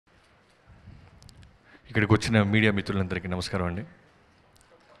ఇక్కడికి వచ్చిన మీడియా మిత్రులందరికీ నమస్కారం అండి.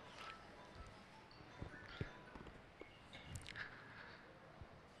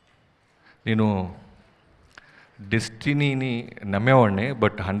 నేను డెస్టినీని నమ్మేవాడిని,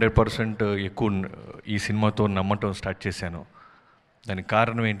 బట్ 100% ఎక్కువ ఈ సినిమాతో నమ్మటం స్టార్ట్ చేశాను. దానికి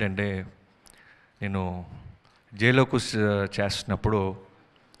కారణం ఏంటంటే, నేను జైలోకి చేస్తున్నప్పుడు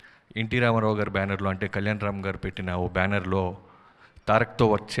ఎన్టీ రామారావు గారి బ్యానర్లో, అంటే కళ్యాణ్ రామ్ గారు పెట్టిన ఓ బ్యానర్లో తారక్తో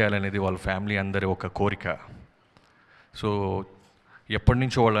వర్క్ చేయాలనేది వాళ్ళ ఫ్యామిలీ అందరి ఒక కోరిక. సో ఎప్పటి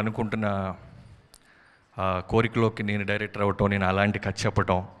నుంచో వాళ్ళు అనుకుంటున్న ఆ కోరికలోకి నేను డైరెక్టర్ అవ్వటం, నేను అలాంటి కథ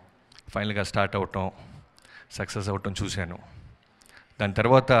చెప్పటం, ఫైనల్గా స్టార్ట్ అవ్వటం, సక్సెస్ అవ్వటం చూశాను. దాని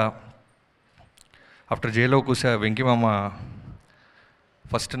తర్వాత ఆఫ్టర్ జైలో కూసా వెంకీ మామ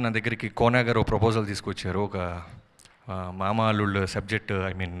ఫస్ట్ నా దగ్గరికి కోనా గారు ప్రపోజల్ తీసుకొచ్చారు. ఒక మామ అల్లుళ్ళు సబ్జెక్ట్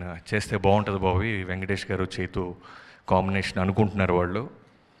చేస్తే బాగుంటుంది బాబు, వెంకటేష్ గారు చైతు కాంబినేషన్ అనుకుంటున్నారు వాళ్ళు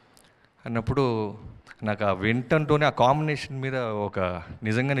అన్నప్పుడు, నాకు ఆ వింటంతోనే ఆ కాంబినేషన్ మీద ఒక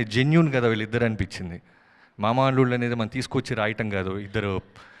నిజంగానే జెన్యూన్ కదా వీళ్ళిద్దరు అనిపించింది. మామ అల్లుళ్ళు అనేది మనం తీసుకొచ్చి రాయటం కాదు, ఇద్దరు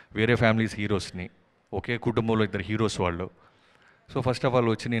వేరే ఫ్యామిలీస్ హీరోస్ని, ఒకే కుటుంబంలో ఇద్దరు హీరోస్ వాళ్ళు. సో ఫస్ట్ ఆఫ్ ఆల్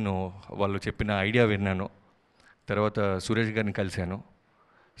వచ్చి నేను వాళ్ళు చెప్పిన ఐడియా విన్నాను. తర్వాత సురేష్ గారిని కలిశాను.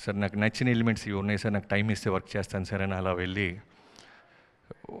 సార్ నాకు నచ్చిన ఎలిమెంట్స్ ఇవి ఉన్నాయి సార్, నాకు టైం ఇస్తే వర్క్ చేస్తాను సార్ అని అలా వెళ్ళి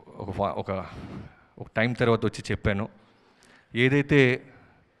ఒక టైం తర్వాత వచ్చి చెప్పాను. ఏదైతే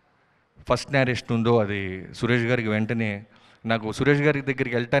ఫస్ట్ నేరేషన్ ఉందో అది సురేష్ గారికి వెంటనే, నాకు సురేష్ గారి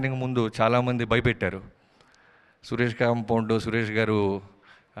దగ్గరికి వెళ్ళటానికి ముందు చాలామంది భయపెట్టారు. సురేష్ కాంపౌండ్, సురేష్ గారు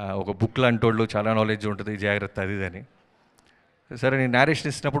ఒక బుక్ లాంటి వాళ్ళు, చాలా నాలెడ్జ్ ఉంటుంది, జాగ్రత్త అది అని. సరే నేను నేరేషన్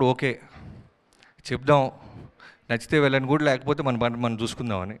ఇచ్చినప్పుడు ఓకే చెప్దాం, నచ్చితే వెళ్ళని కూడా, లేకపోతే మనం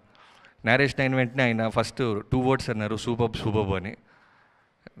చూసుకుందామని. నేరేషన్ అయిన వెంటనే ఆయన ఫస్ట్ 2 words అన్నారు, సూపర్బ్ అని.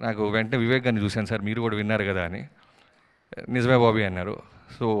 నాకు వెంటనే వివేక్ గారిని చూశాను, సార్ మీరు కూడా విన్నారు కదా అని. నిజమే బాబీ అన్నారు.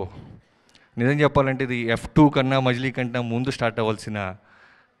 సో నిజం చెప్పాలంటే ఇది F2 కన్నా మజిలీ కన్నా ముందు స్టార్ట్ అవ్వాల్సిన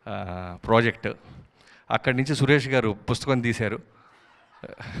ప్రాజెక్ట్. అక్కడి నుంచి సురేష్ గారు పుస్తకం తీశారు.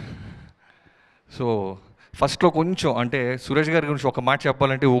 సో ఫస్ట్లో కొంచెం, అంటే సురేష్ గారి గురించి ఒక మాట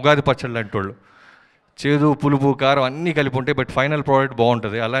చెప్పాలంటే ఉగాది పచ్చళ్ళు లాంటి వాళ్ళు, చేదు పులుపు కారం అన్నీ కలిపి ఉంటాయి, బట్ ఫైనల్ ప్రోడక్ట్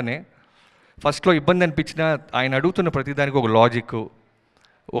బాగుంటుంది. అలానే ఫస్ట్లో ఇబ్బంది అనిపించిన ఆయన అడుగుతున్న ప్రతిదానికి ఒక లాజిక్,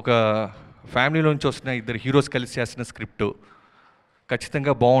 ఒక ఫ్యామిలీ నుంచి వస్తున్న ఇద్దరు హీరోస్ కలిసి చేస్తున్న స్క్రిప్టు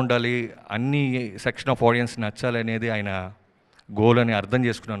ఖచ్చితంగా బాగుండాలి, అన్ని సెక్షన్ ఆఫ్ ఆడియన్స్ నచ్చాలి అనేది ఆయన గోల్ అని అర్థం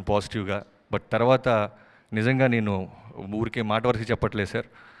చేసుకున్నాను పాజిటివ్గా. బట్ తర్వాత నిజంగా నేను ఊరికే మాట వరకు చెప్పట్లేదు సార్,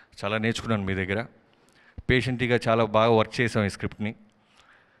 చాలా నేర్చుకున్నాను మీ దగ్గర. పేషెంట్గా చాలా బాగా వర్క్ చేసాం ఈ స్క్రిప్ట్ని.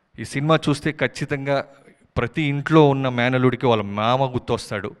 ఈ సినిమా చూస్తే ఖచ్చితంగా ప్రతి ఇంట్లో ఉన్న మేనల్లుడికి వాళ్ళ మామ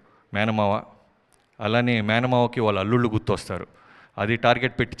గుర్తొస్తాడు, మేనమావ. అలానే మేనమావకి వాళ్ళ అల్లుళ్ళు గుర్తొస్తారు. అది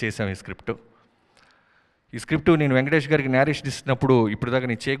టార్గెట్ పెట్టి చేసాం ఈ స్క్రిప్ట్. ఈ స్క్రిప్ట్ నేను వెంకటేష్ గారికి నేరేషన్ ఇస్తున్నప్పుడు, ఇప్పుడు దాకా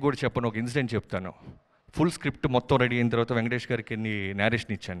నేను చేక్ కూడా చెప్పను, ఒక ఇన్సిడెంట్ చెప్తాను. ఫుల్ స్క్రిప్ట్ మొత్తం రెడీ అయిన తర్వాత వెంకటేష్ గారికి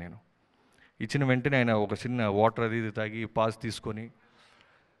నేరేషన్ ఇచ్చాను నేను. ఇచ్చిన వెంటనే ఆయన ఒక చిన్న వాటర్ అది ఇది తాగి పాజ్ తీసుకొని,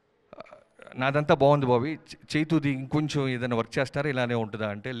 నాదంతా బాగుంది బాబీ, చైతుది ఇంకొంచెం ఏదైనా వర్క్ చేస్తారా, ఇలానే ఉంటుందా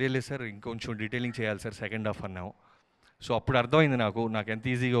అంటే, లేదు సార్ ఇంకొంచెం డీటెయిలింగ్ చేయాలి సార్ సెకండ్ హాఫ్ అన్నాము. సో అప్పుడు అర్థమైంది నాకు ఎంత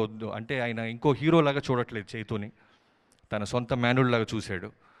ఈజీగా వద్దు అంటే, ఆయన ఇంకో హీరోలాగా చూడట్లేదు చైతుని, తన సొంత మేనుల్ లాగా చూశాడు.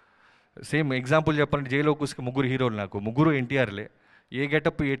 సేమ్ ఎగ్జాంపుల్ చెప్పాలంటే జైలో కూసుకు ముగ్గురు హీరోలు, నాకు ముగ్గురు ఎన్టీఆర్లే. ఏ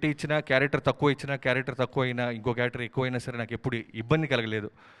గెటప్ ఎటు ఇచ్చినా, క్యారెక్టర్ తక్కువ అయినా, ఇంకో క్యారెక్టర్ ఎక్కువైనా సరే నాకు ఎప్పుడు ఇబ్బంది కలగలేదు.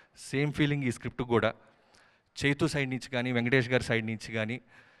 సేమ్ ఫీలింగ్ ఈ స్క్రిప్ట్ కూడా. చైతు సైడ్ నుంచి కానీ, వెంకటేష్ గారి సైడ్ నుంచి కానీ,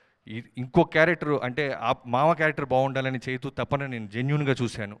 ఇంకో క్యారెక్టర్ అంటే ఆ మామ క్యారెక్టర్ బాగుండాలని చైతు తప్పన నేను జెన్యూన్గా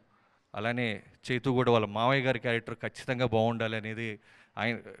చూశాను. అలానే చైతు కూడా వాళ్ళ మామయ్య గారి క్యారెక్టర్ ఖచ్చితంగా బాగుండాలి అనేది,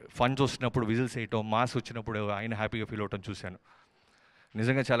 ఆయన ఫండ్స్ వస్తున్నప్పుడు విజిల్స్ వేయటం, మాస్ వచ్చినప్పుడు ఆయన హ్యాపీగా ఫీల్ అవటం చూశాను.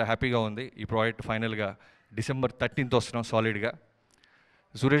 నిజంగా చాలా హ్యాపీగా ఉంది. ఈ ప్రాజెక్ట్ ఫైనల్గా December 13th వస్తున్నాం సాలిడ్గా.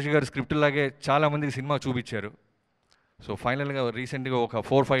 సురేష్ గారు స్క్రిప్ట్ లాగే చాలామందికి సినిమా చూపించారు. సో ఫైనల్గా రీసెంట్గా ఒక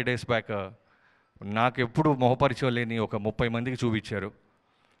 4-5 days బ్యాక్ నాకు ఎప్పుడు మొహపరిచయం లేని ఒక 30 మందికి చూపించారు.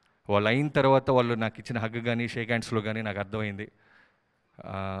 వాళ్ళు అయిన తర్వాత వాళ్ళు నాకు ఇచ్చిన హగ్ కానీ, షేక్ హ్యాండ్స్లో కానీ నాకు అర్థమైంది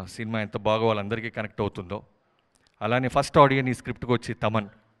సినిమా ఎంత బాగా వాళ్ళందరికీ కనెక్ట్ అవుతుందో. అలానే ఫస్ట్ ఆడియన్ ఈ స్క్రిప్ట్కి వచ్చి తమన్.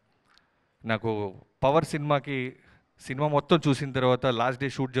 నాకు పవర్ సినిమా మొత్తం చూసిన తర్వాత లాస్ట్ డే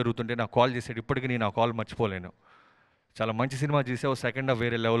షూట్ జరుగుతుంటే నాకు కాల్ చేశాడు. ఇప్పటికీ నేను ఆ కాల్ మర్చిపోలేను. చాలా మంచి సినిమా చేసావు, సెకండ్ హాఫ్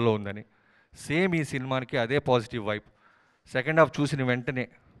వేరే లెవెల్లో ఉందని. సేమ్ ఈ సినిమాకి అదే పాజిటివ్ వైబ్. సెకండ్ హాఫ్ చూసిన వెంటనే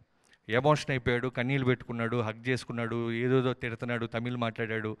ఎమోషన్ అయిపోయాడు, కన్నీళ్ళు పెట్టుకున్నాడు, హగ్ చేసుకున్నాడు, ఏదోదో తిడుతున్నాడు, తమిళ్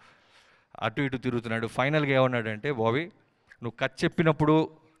మాట్లాడాడు, అటు ఇటు తిరుగుతున్నాడు. ఫైనల్గా ఏమన్నాడంటే, బాబీ నువ్వు కథ చెప్పినప్పుడు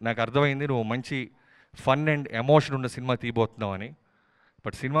నాకు అర్థమైంది నువ్వు మంచి ఫన్ అండ్ ఎమోషన్ ఉన్న సినిమా తీయబోతున్నావు అని.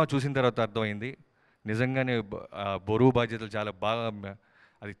 బట్ సినిమా చూసిన తర్వాత అర్థమైంది నిజంగానే బరువు బాధ్యతలు చాలా బాగా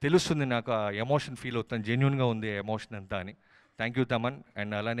అది తెలుస్తుంది నాకు, ఆ ఎమోషన్ ఫీల్ అవుతాను, జెన్యూన్గా ఉంది ఎమోషన్ అంతా అని. Thank you Thaman.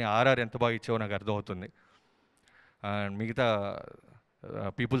 అండ్ అలానే ఆర్ఆర్ ఎంత బాగా ఇచ్చావో నాకు అర్థమవుతుంది. అండ్ మిగతా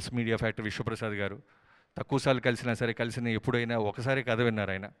పీపుల్స్ మీడియా ఫ్యాక్టరీ విశ్వప్రసాద్ గారు తక్కువసార్లు కలిసినా సరే ఎప్పుడైనా ఒకసారి కథ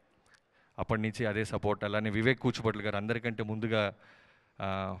విన్నారు ఆయన, అప్పటి నుంచి అదే సపోర్ట్. అలానే వివేక్ కూచిపట్ల గారు అందరికంటే ముందుగా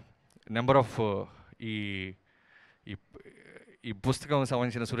నెంబర్ ఆఫ్ ఈ ఈ పుస్తకం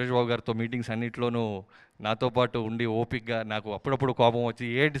సంబంధించిన సురేష్ బాబు గారితో మీటింగ్స్ అన్నింటిలోనూ నాతో పాటు ఉండి ఓపిక్గా, నాకు అప్పుడప్పుడు కోపం వచ్చి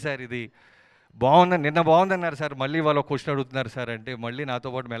ఏంటి సార్ ఇది బాగుందని, నిన్న బాగుందన్నారు సార్, మళ్ళీ వాళ్ళు క్వశ్చన్ అడుగుతున్నారు సార్ అంటే మళ్ళీ నాతో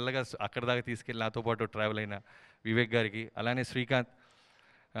పాటు మెల్లగా అక్కడ దాకా తీసుకెళ్ళి నాతో పాటు ట్రావెల్ అయిన వివేక్ గారికి, అలానే శ్రీకాంత్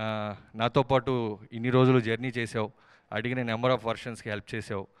నాతో పాటు ఇన్ని రోజులు జర్నీ చేసావు, అడిగిన నెంబర్ ఆఫ్ వర్షన్స్కి హెల్ప్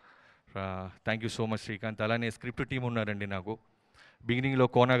చేసావు, thank you so much Srikanth. అలానే స్క్రిప్ట్ టీం ఉన్నారండి నాకు. బిగినింగ్లో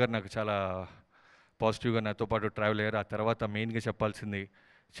కోనా గారు నాకు చాలా పాజిటివ్గా నాతో పాటు ట్రావెల్ అయ్యారు. ఆ తర్వాత మెయిన్గా చెప్పాల్సింది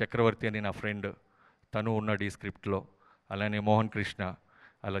చక్రవర్తి అని నా ఫ్రెండ్, తను ఉన్నాడు ఈ స్క్రిప్ట్లో. అలానే మోహన్ కృష్ణ,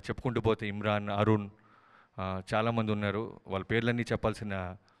 అలా చెప్పుకుంటూ పోతే ఇమ్రాన్, అరుణ్, చాలామంది ఉన్నారు. వాళ్ళ పేర్లన్నీ చెప్పాల్సిన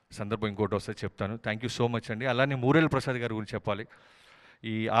సందర్భం ఇంకోటి వస్తే చెప్తాను. థ్యాంక్ యూ సో మచ్ అండి. అలానే మూరెల్ ప్రసాద్ గారి గురించి చెప్పాలి.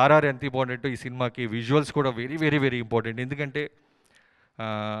 ఈ ఆర్ఆర్ ఎంత ఇంపార్టెంటో ఈ సినిమాకి విజువల్స్ కూడా వెరీ వెరీ వెరీ ఇంపార్టెంట్. ఎందుకంటే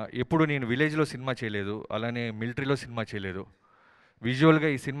ఎప్పుడు నేను విలేజ్లో సినిమా చేయలేదు, అలానే మిలిటరీలో సినిమా చేయలేదు. విజువల్గా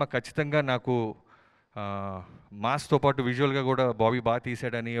ఈ సినిమా ఖచ్చితంగా నాకు మాస్తో పాటు విజువల్గా కూడా బాబీ బాగా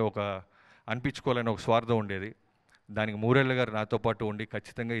తీసాడని ఒక అనిపించుకోవాలని ఒక స్వార్థం ఉండేది. దానికి మూరెళ్ళ గారు నాతో పాటు ఉండి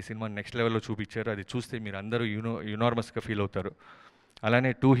ఖచ్చితంగా ఈ సినిమా నెక్స్ట్ లెవెల్లో చూపించారు. అది చూస్తే మీరు అందరూ యునార్మస్గా ఫీల్ అవుతారు.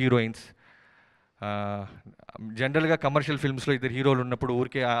 అలానే 2 హీరోయిన్స్. జనరల్గా కమర్షియల్ ఫిల్మ్స్లో 2 హీరోలు ఉన్నప్పుడు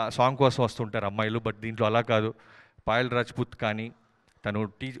ఊరికే ఆ సాంగ్ కోసం వస్తుంటారు అమ్మాయిలు, బట్ దీంట్లో అలా కాదు. పాయల్ రాజ్పుత్ కానీ తను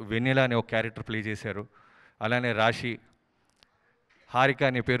వెన్నెలా అనే ఒక క్యారెక్టర్ ప్లే చేశారు. అలానే రాశి, హారిక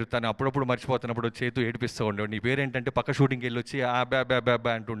అనే పేరు తను అప్పుడప్పుడు మర్చిపోతున్నప్పుడు చేతు ఏడిపిస్తూ ఉండేవాడు, నీ పేరు ఏంటంటే పక్క షూటింగ్కి వెళ్ళి వచ్చి ఆ బ్యా బ్యా బ్యా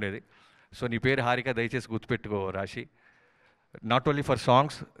బ్యా అంటుండేది. సో నీ పేరు హారిక, దయచేసి గుర్తుపెట్టుకో రాశి. Not only for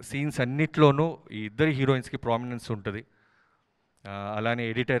songs, scenes అన్నిట్లోనూ ఈ 2 హీరోయిన్స్కి ప్రామినెన్స్ ఉంటుంది. అలానే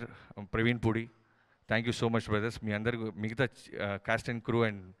editor Praveen Pudi, thank you so much brothers. మీ అందరికీ మిగతా cost and crew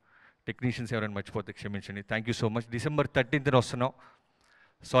and technicians ఎవరైనా మర్చిపోతే క్షమించండి. Thank you so much. December 13th వస్తున్నాం,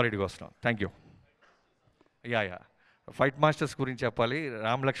 సాలిడ్గా వస్తున్నాం. Thank you. Yeah fight masters గురించి చెప్పాలి.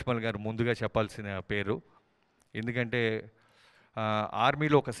 రామ్ లక్ష్మణ్ గారు ముందుగా చెప్పాల్సిన పేరు. ఎందుకంటే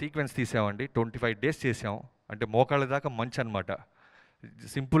ఆర్మీలో ఒక సీక్వెన్స్ తీసామండి, 25 days చేసాం. అంటే మోకాళ్ళ దాకా మంచి అనమాట.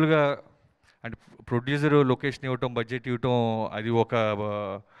 సింపుల్గా అంటే ప్రొడ్యూసరు లొకేషన్ ఇవ్వటం, బడ్జెట్ ఇవ్వటం అది ఒక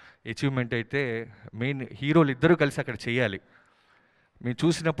అచీవ్మెంట్ అయితే, మెయిన్ హీరోలు ఇద్దరూ కలిసి అక్కడ చేయాలి. మేము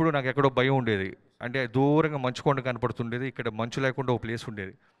చూసినప్పుడు నాకు ఎక్కడో భయం ఉండేది. అంటే దూరంగా మంచు కొండ కనపడుతుండేది, ఇక్కడ మంచు లేకుండా ఒక ప్లేస్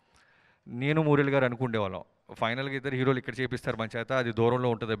ఉండేది. నేను మూరెల్ గారు అనుకుండేవాళ్ళం ఫైనల్గా 2 హీరోలు ఇక్కడ చేపిస్తారు మన చేత, అది దూరంలో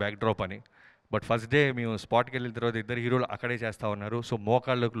ఉంటుంది బ్యాక్ డ్రాప్ అని. బట్ ఫస్ట్ డే మేము స్పాట్కి వెళ్ళిన తర్వాత 2 హీరోలు అక్కడే చేస్తూ ఉన్నారు. సో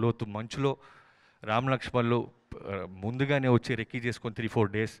మోకాళ్ళకు లోతు మంచులో రామ్ లక్ష్మణ్లు ముందుగానే వచ్చి రెక్కీ చేసుకొని 3-4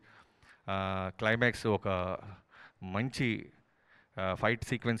 days క్లైమాక్స్ ఒక మంచి ఫైట్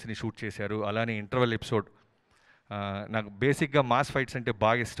సీక్వెన్స్ని షూట్ చేశారు. అలానే ఇంటర్వెల్ ఎపిసోడ్. నాకు బేసిక్గా మాస్ ఫైట్స్ అంటే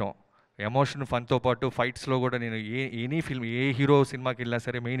బాగా ఇష్టం. ఎమోషన్ ఫన్తో పాటు ఫైట్స్లో కూడా నేను ఎనీ ఫిల్మ్, ఏ హీరో సినిమాకి వెళ్ళినా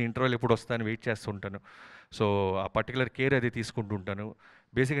సరే మెయిన్ ఇంటర్వెల్ ఎప్పుడు వస్తాను వెయిట్ చేస్తుంటాను. సో ఆ పర్టికులర్ కేర్ అది తీసుకుంటుంటాను.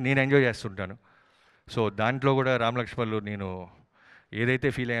 బేసిక్గా నేను ఎంజాయ్ చేస్తుంటాను. సో దాంట్లో కూడా రామ్ లక్ష్మణ్లు నేను ఏదైతే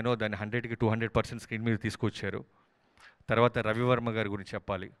ఫీల్ అయ్యానో దాన్ని 100కి 200% స్క్రీన్ మీద తీసుకొచ్చారు. తర్వాత రవివర్మ గారి గురించి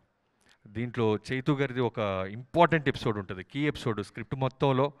చెప్పాలి. దీంట్లో చైతు గారిది ఒక ఇంపార్టెంట్ ఎపిసోడ్ ఉంటుంది, కీ ఎపిసోడ్ స్క్రిప్ట్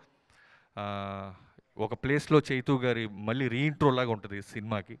మొత్తంలో. ఒక ప్లేస్లో చైతు గారి మళ్ళీ రీఇంట్రో లాగా ఉంటుంది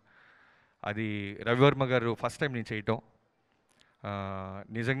సినిమాకి. అది రవివర్మ గారు ఫస్ట్ టైం నేను చేయటం.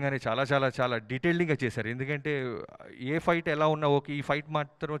 నిజంగానే చాలా చాలా చాలా డీటెయిల్డ్గా చేశారు. ఎందుకంటే ఏ ఫైట్ ఎలా ఉన్నా ఓకే, ఈ ఫైట్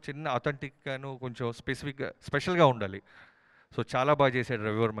మాత్రం చిన్న అథెంటిక్గాను కొంచెం స్పెషల్గా ఉండాలి. సో చాలా బాగా చేశాడు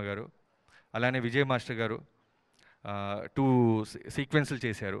రవివర్మ గారు. అలానే విజయ్ మాస్టర్ గారు 2 సీక్వెన్స్లు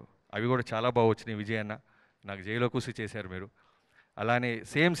చేశారు, అవి కూడా చాలా బాగా వచ్చినాయి. విజయ్ అన్న నాకు జైలో కూసి చేశారు మీరు. అలానే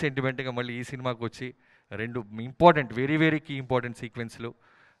సేమ్ సెంటిమెంట్గా మళ్ళీ ఈ సినిమాకి వచ్చి 2 important, very very key important సీక్వెన్స్లు.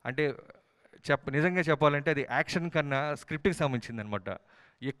 అంటే నిజంగా చెప్పాలంటే అది యాక్షన్ కన్నా స్క్రిప్ట్కి సంబంధించింది అనమాట.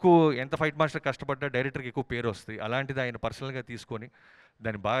 ఎక్కువ ఎంత ఫైట్ మాస్టర్ కష్టపడ్డా డైరెక్టర్కి ఎక్కువ పేరు వస్తుంది. అలాంటిది ఆయన పర్సనల్గా తీసుకొని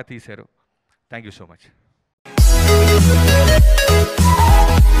దాన్ని బాగా తీశారు. Thank you so much.